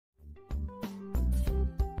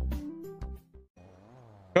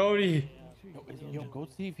Cody. Yo, go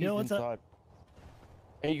see if he's what's inside. up?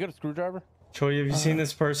 Hey, you got a screwdriver? Cody, have you seen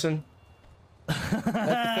this person? That's the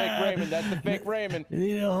fake Raymond. That's the fake Raymond.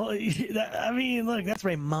 You know, I mean, look, that's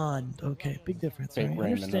Raymond. Okay, big difference. Fake right?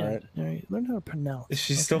 Raymond, Understand. All right, learn how to pronounce. Is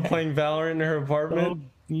she still playing Valorant in her apartment? Oh,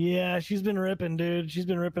 yeah, she's been ripping, dude. She's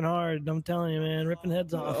been ripping hard. I'm telling you, man, ripping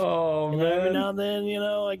heads off. Oh, you man. know, every now and then, you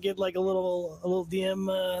know, I get like a little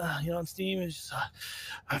DM, you know, on Steam. It's just,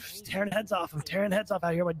 I'm just tearing heads off. I'm tearing heads off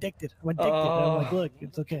out here. I'm addicted. I'm addicted. I'm like, look,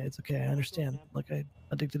 it's okay. It's okay. I understand. Like, I'm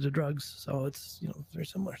addicted to drugs, so it's, you know, very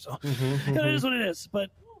similar. So, you know, it is what it is.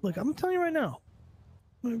 But look, I'm telling you right now,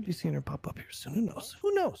 I'm gonna be seeing her pop up here soon. Who knows?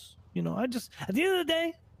 Who knows? You know, I just, at the end of the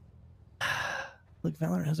day, look,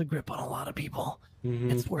 Valorant has a grip on a lot of people.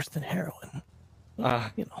 It's worse than heroin.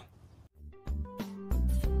 You know.